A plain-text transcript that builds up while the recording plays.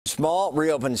Small,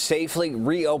 reopen safely,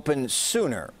 reopen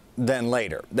sooner than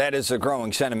later. That is a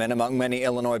growing sentiment among many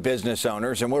Illinois business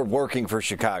owners, and we're working for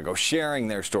Chicago, sharing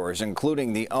their stories,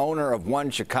 including the owner of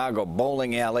one Chicago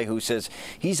bowling alley who says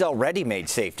he's already made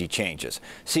safety changes.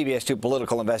 CBS 2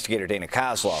 political investigator Dana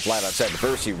Kozlov live outside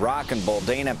Diversey Rock and Bowl.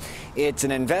 Dana, it's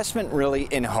an investment really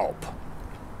in hope.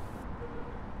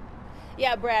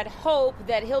 Yeah, Brad, hope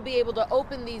that he'll be able to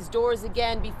open these doors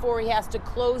again before he has to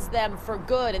close them for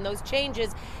good. And those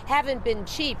changes haven't been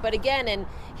cheap. But again, and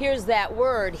here's that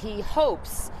word, he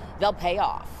hopes they'll pay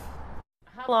off.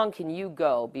 How long can you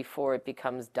go before it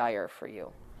becomes dire for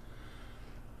you?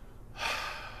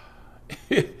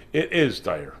 It is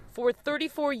dire. For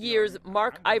 34 years,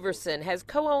 Mark Iverson has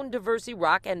co-owned Diversey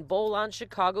Rock and Bowl on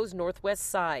Chicago's northwest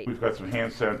side. We've got some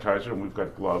hand sanitizer and we've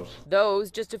got gloves.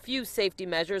 Those, just a few safety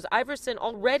measures Iverson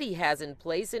already has in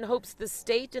place in hopes the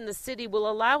state and the city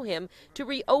will allow him to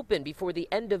reopen before the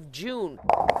end of June.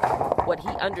 What he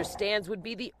understands would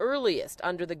be the earliest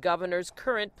under the governor's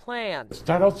current plan.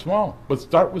 Start out small, but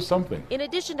start with something. In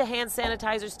addition to hand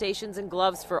sanitizer stations and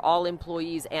gloves for all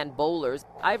employees and bowlers,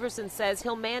 Iverson says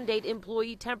he'll mandate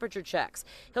employee temperature checks.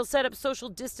 He'll set up social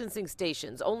distancing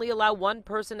stations, only allow one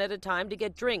person at a time to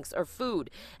get drinks or food,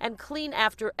 and clean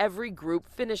after every group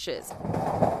finishes.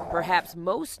 Perhaps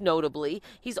most notably,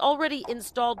 he's already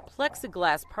installed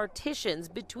plexiglass partitions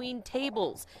between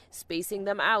tables, spacing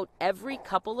them out every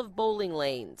couple of bowling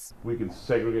lanes. We can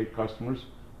segregate customers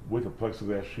with a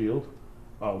plexiglass shield,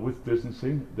 with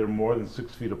distancing. They're more than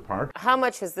 6 feet apart. How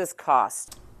much has this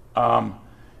cost?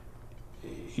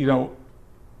 You know,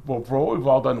 well, for what we've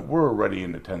all done, we're already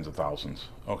in the tens of thousands,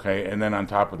 okay? And then on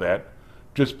top of that,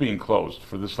 just being closed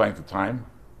for this length of time,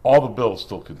 all the bills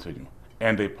still continue,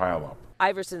 and they pile up.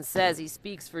 Iverson says he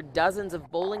speaks for dozens of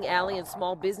bowling alley and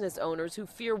small business owners who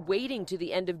fear waiting to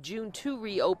the end of June to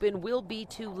reopen will be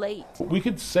too late. We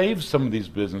could save some of these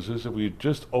businesses if we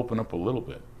just open up a little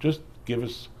bit. Just give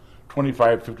us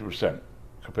 25, 50%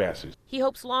 capacity. He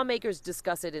hopes lawmakers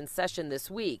discuss it in session this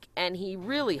week, and he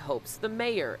really hopes the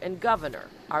mayor and governor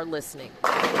are listening.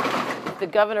 If the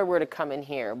governor were to come in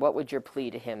here, what would your plea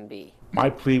to him be? My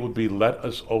plea would be let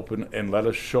us open and let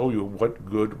us show you what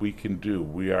good we can do.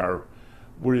 We're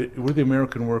the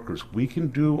American workers. We can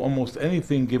do almost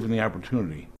anything given the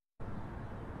opportunity.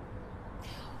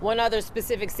 One other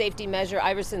specific safety measure,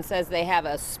 Iverson says they have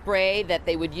a spray that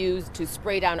they would use to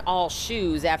spray down all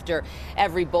shoes after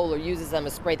every bowler uses them, a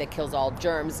spray that kills all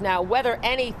germs. Now, whether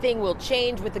anything will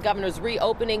change with the governor's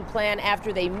reopening plan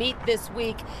after they meet this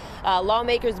week,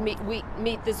 lawmakers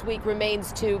meet this week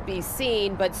remains to be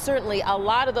seen, but certainly a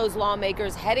lot of those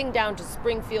lawmakers heading down to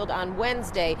Springfield on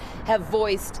Wednesday have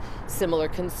voiced similar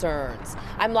concerns.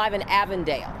 I'm live in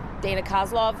Avondale. Dana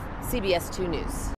Kozlov, CBS 2 News.